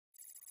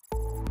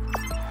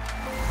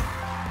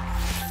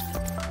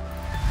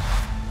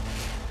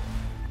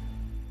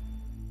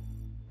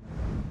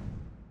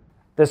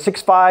The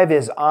 6.5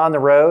 is on the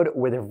road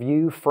with a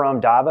view from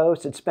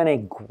Davos. It's been a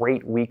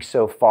great week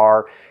so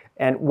far.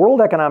 And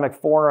World Economic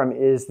Forum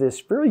is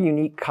this very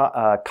unique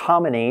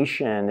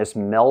combination, this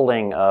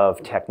melding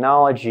of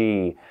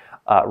technology,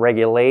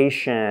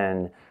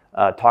 regulation,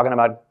 talking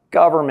about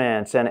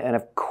governments, and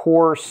of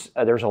course,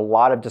 there's a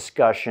lot of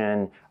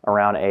discussion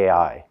around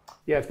AI.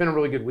 Yeah, it's been a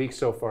really good week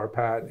so far,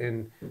 Pat,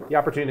 and the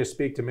opportunity to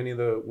speak to many of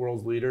the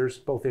world's leaders,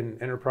 both in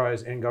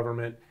enterprise and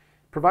government,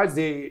 provides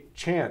the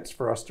chance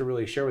for us to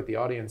really share with the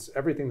audience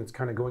everything that's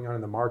kind of going on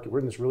in the market. We're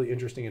in this really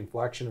interesting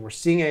inflection, and we're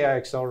seeing AI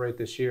accelerate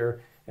this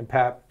year. And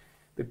Pat,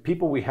 the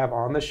people we have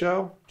on the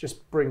show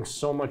just bring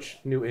so much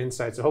new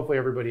insight. So hopefully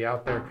everybody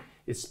out there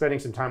is spending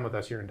some time with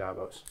us here in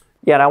Davos.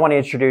 Yeah, and I want to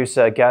introduce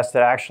a guest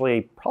that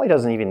actually probably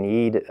doesn't even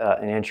need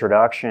an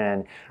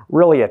introduction.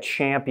 Really a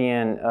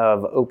champion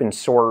of open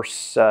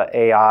source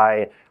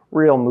AI,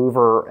 real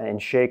mover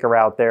and shaker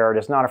out there,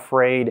 is not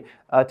afraid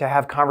to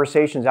have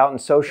conversations out in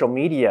social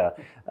media.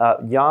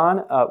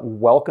 Yann,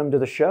 welcome to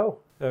the show.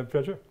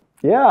 Pleasure.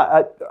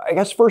 Yeah, I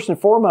guess first and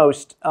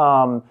foremost,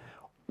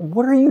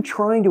 what are you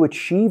trying to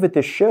achieve at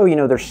this show? You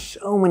know, there's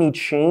so many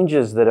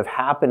changes that have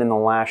happened in the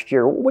last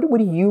year. What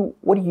do you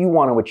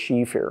want to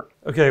achieve here?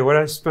 Okay, what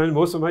I spend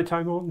most of my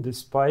time on,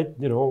 despite,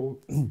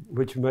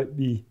 which might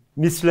be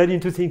misled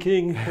into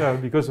thinking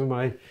because of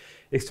my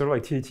external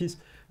activities,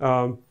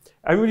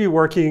 I'm really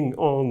working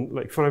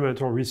on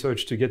fundamental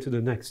research to get to the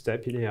next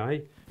step in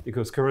AI,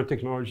 because current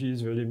technology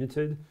is very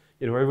limited.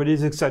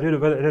 Everybody's excited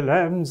about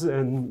LLMs,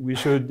 and we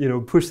should,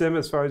 push them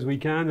as far as we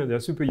can, and they're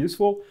super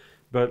useful,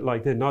 but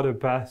they're not a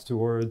path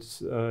towards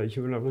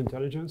human level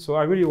intelligence. So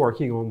I'm really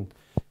working on,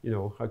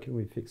 how can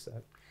we fix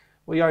that?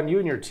 Well, Yann, you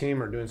and your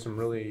team are doing some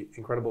really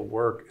incredible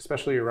work,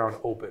 especially around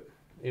open.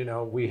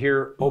 We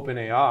hear open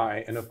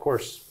AI, and of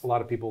course, a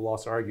lot of people will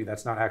also argue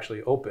that's not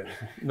actually open.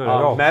 Not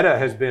at all. Meta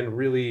has been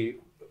really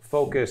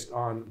focused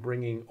on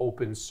bringing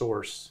open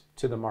source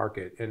to the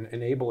market and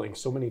enabling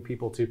so many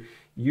people to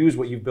use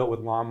what you've built with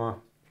Llama,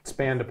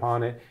 expand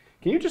upon it.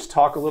 Can you just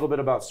talk a little bit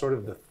about sort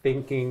of the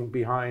thinking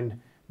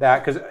behind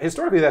that? Because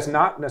historically, Meta's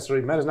not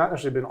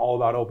necessarily been all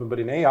about open, but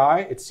in AI,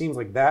 it seems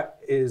like that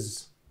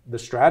is the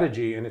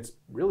strategy, and it's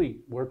really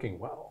working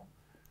well.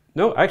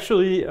 No,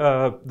 actually,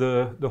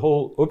 the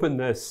whole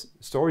openness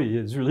story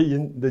is really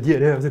in the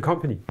DNA of the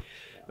company.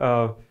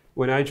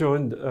 When I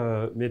joined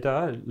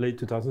Meta late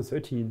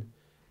 2013,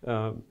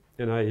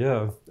 and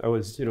I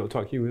was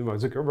talking with Mark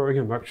Zuckerberg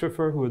and Mark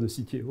Schaffer, who were the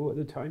CTO at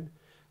the time.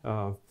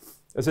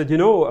 I said,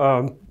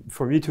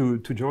 for me to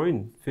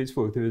join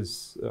Facebook,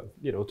 there's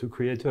to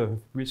create a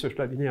research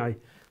lab in AI, I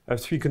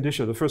have three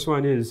conditions. The first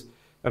one is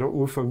I don't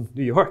move from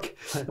New York.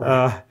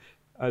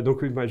 I don't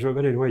quit my job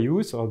at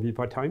NYU, so I'll be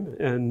part-time.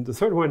 And the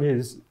third one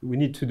is we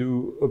need to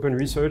do open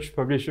research,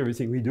 publish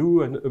everything we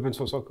do, and open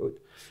source our code.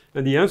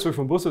 And the answer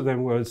from both of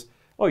them was,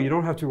 oh, you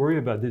don't have to worry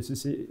about this.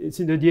 It's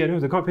in the DNA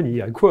of the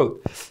company. I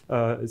quote,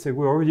 say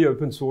we already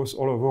open source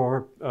all of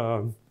our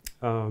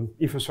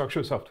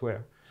infrastructure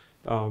software.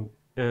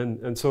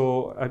 And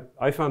so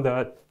I found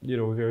that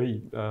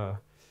very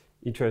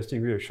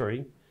interesting,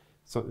 reassuring.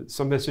 So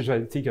some message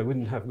I think I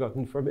wouldn't have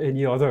gotten from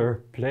any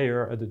other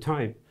player at the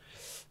time.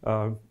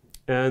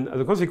 And as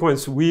a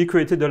consequence, we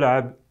created the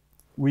lab.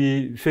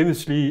 We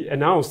famously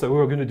announced that we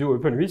were going to do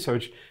open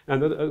research,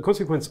 and as a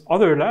consequence,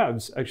 other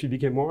labs actually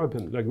became more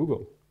open, like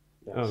Google.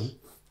 Yes.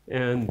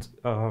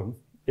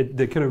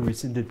 They kind of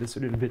rescinded this a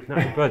little bit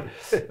now, but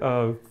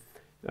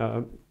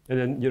and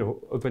then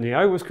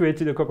OpenAI was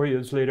created a couple of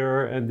years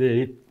later, and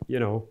they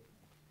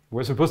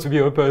were supposed to be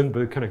open,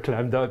 but kind of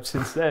clammed up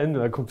since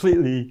then,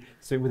 completely.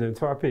 Same with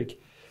Anthropic.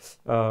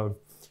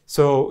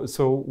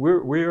 So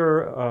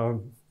we're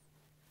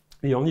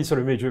the only sort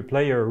of major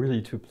player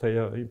really to play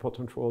an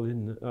important role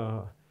in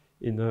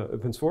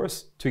open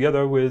source,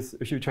 together with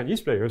a few Chinese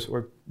players who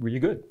are really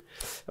good.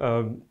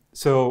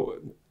 So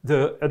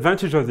the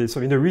advantage of this,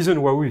 the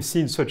reason why we've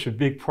seen such a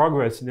big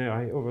progress in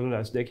AI over the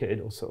last decade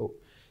or so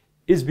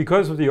is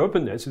because of the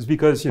openness. It's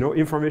because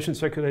information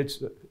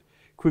circulates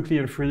quickly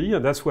and freely,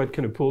 and that's what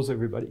kind of pulls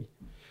everybody.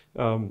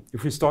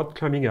 If we start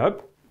climbing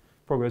up,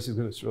 progress is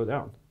going to slow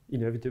down,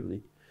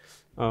 inevitably.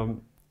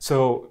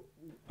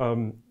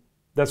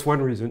 That's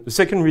one reason. The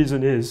second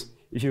reason is,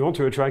 if you want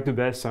to attract the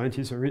best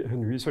scientists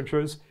and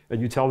researchers, and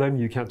you tell them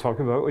you can't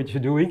talk about what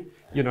you're doing,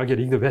 you're not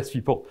getting the best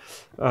people.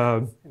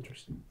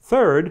 Interesting.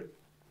 Third,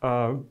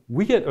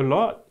 we get a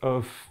lot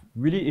of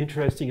really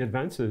interesting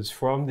advances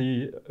from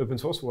the open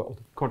source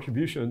world,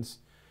 contributions,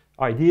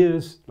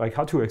 ideas, like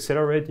how to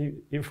accelerate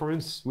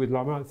inference with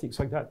Llama, things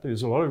like that.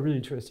 There's a lot of really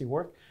interesting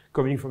work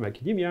coming from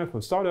academia,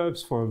 from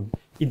startups, from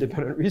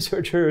independent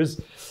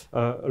researchers.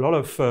 A lot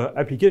of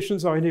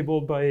applications are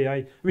enabled by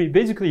AI.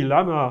 Basically,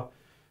 Llama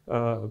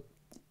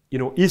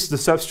is the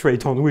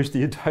substrate on which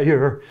the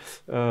entire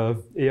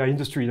AI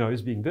industry now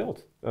is being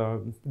built.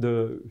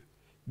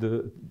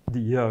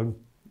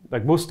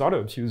 Like most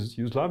startups use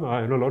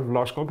Llama, and a lot of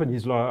large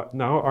companies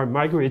now are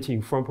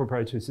migrating from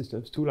proprietary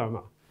systems to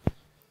Llama.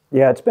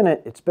 Yeah, it's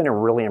been a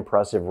really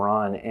impressive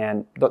run,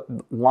 and the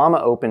Llama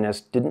openness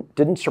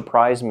didn't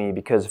surprise me,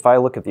 because if I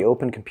look at the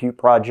Open Compute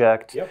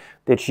project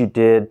that you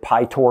did,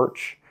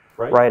 PyTorch,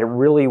 right? It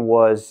really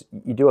was.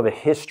 You do have a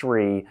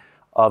history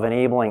of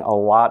enabling a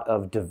lot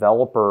of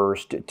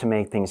developers to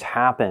make things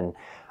happen.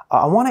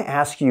 I want to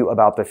ask you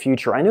about the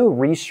future. I know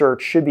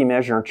research should be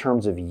measured in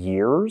terms of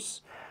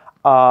years.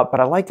 But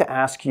I'd like to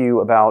ask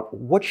you about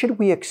what should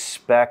we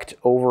expect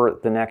over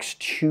the next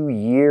 2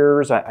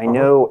 years? I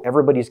know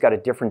everybody's got a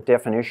different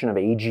definition of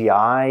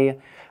AGI.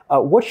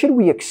 What should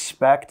we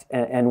expect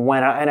and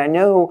when? And I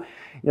know,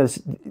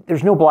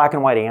 there's no black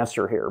and white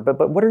answer here,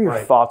 but what are your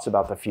thoughts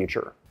about the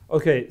future?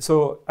 Okay,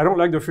 so I don't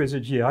like the phrase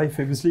AGI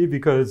famously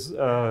because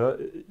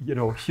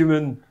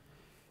human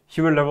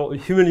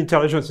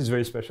intelligence is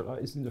very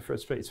specialized in the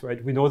first place,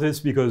 right? We know this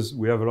because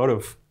we have a lot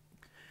of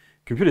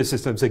computer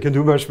systems that can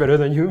do much better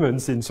than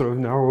humans in sort of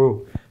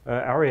narrow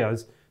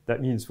areas.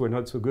 That means we're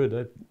not so good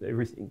at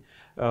everything.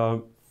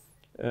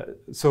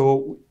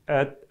 So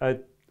at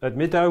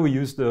Meta, we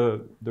use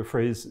the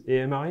phrase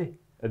AMI,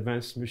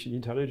 Advanced Machine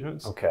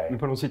Intelligence. Okay. We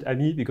pronounce it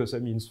ami because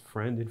that means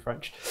friend in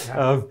French.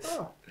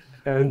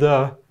 And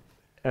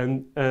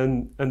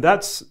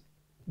that's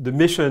the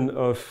mission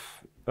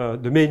of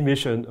the main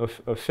mission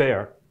of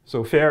FAIR.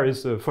 So FAIR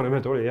is the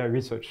Fundamental AI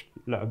Research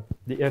Lab.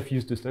 The F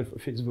used to stand for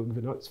Facebook,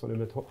 but now it's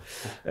fundamental.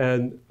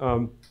 And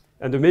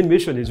the main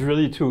mission is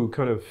really to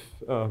kind of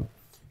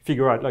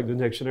figure out like the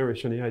next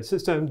generation AI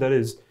system that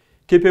is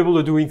capable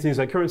of doing things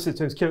that current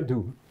systems can't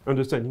do,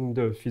 understanding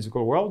the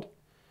physical world,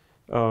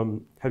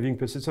 having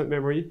persistent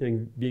memory,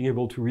 and being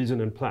able to reason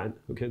and plan.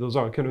 Okay, those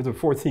are kind of the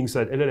 4 things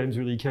that LLMs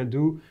really can't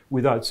do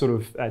without sort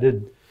of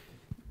added,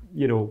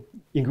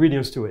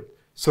 ingredients to it.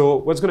 So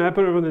what's going to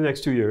happen over the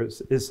next 2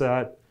 years is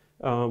that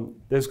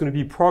there's going to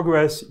be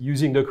progress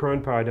using the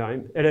current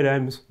paradigm,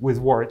 LLMs with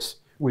words,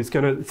 with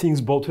kind of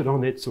things bolted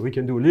on it, so we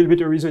can do a little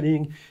bit of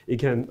reasoning, it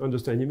can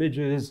understand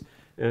images,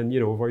 and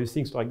various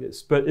things like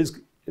this. But it's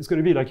going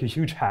to be like a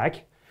huge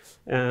hack,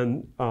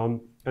 and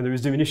there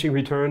is diminishing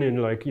return in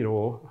like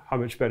how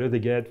much better they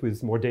get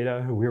with more data,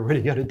 and we're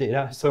running out of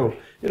data, so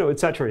it's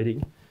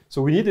saturating.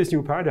 So we need this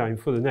new paradigm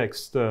for the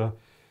next,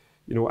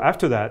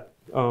 after that.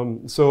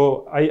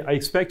 So I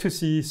expect to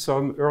see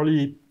some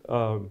early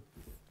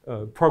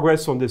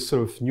progress on this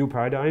sort of new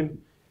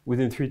paradigm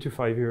within 3 to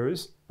 5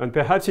 years. And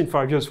perhaps in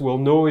 5 years, we'll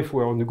know if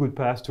we're on the good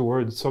path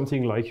towards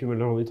something like human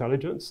level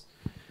intelligence.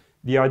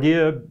 The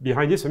idea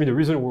behind this, the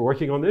reason we're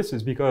working on this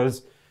is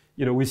because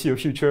we see a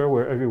future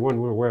where everyone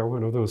will wear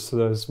one of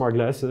those smart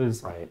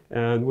glasses,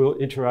 and we'll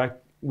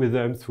interact with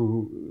them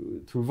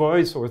through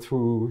voice or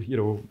through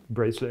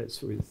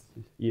bracelets with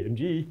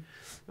EMG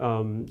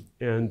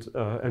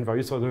and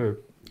various other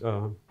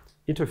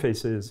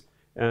interfaces.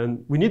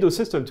 And we need those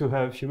systems to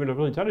have human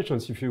level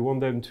intelligence if you want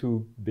them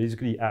to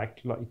basically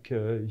act like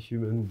a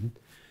human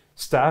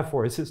staff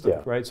or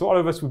assistant, right? So all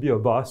of us would be a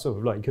boss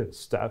of like a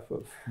staff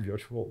of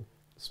virtual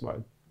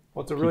smart.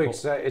 Well, it's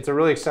a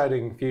really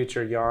exciting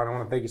future, Yann. I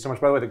want to thank you so much.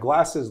 By the way, the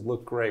glasses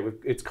look great.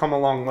 It's come a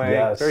long way.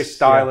 Yes. Very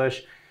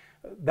stylish.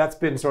 That's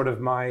been sort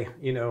of my,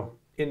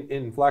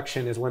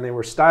 inflection is when they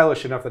were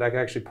stylish enough that I could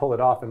actually pull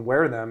it off and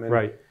wear them.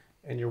 And,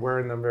 and you're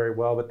wearing them very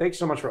well. But thanks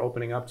so much for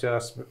opening up to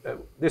us.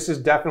 This is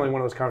definitely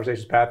one of those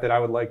conversations, Pat, that I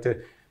would like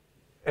to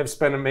have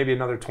spent maybe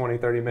another 20,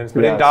 30 minutes.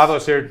 But in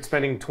Davos here,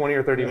 spending 20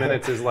 or 30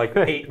 minutes is like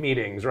 8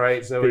 meetings,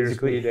 right? So you're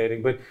speed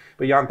dating. But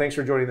Yann, thanks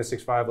for joining the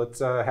 6.5. Let's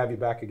have you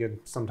back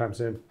again sometime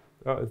soon.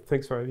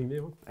 Thanks for having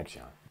me. Thanks,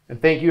 Yann.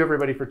 And thank you,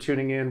 everybody, for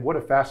tuning in. What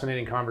a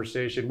fascinating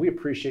conversation. We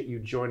appreciate you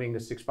joining the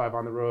 6.5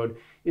 on the road.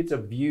 It's a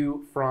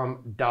view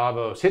from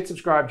Davos. Hit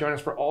subscribe. Join us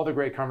for all the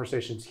great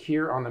conversations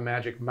here on the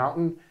Magic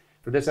Mountain.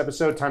 For this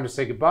episode, time to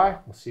say goodbye.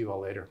 We'll see you all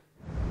later.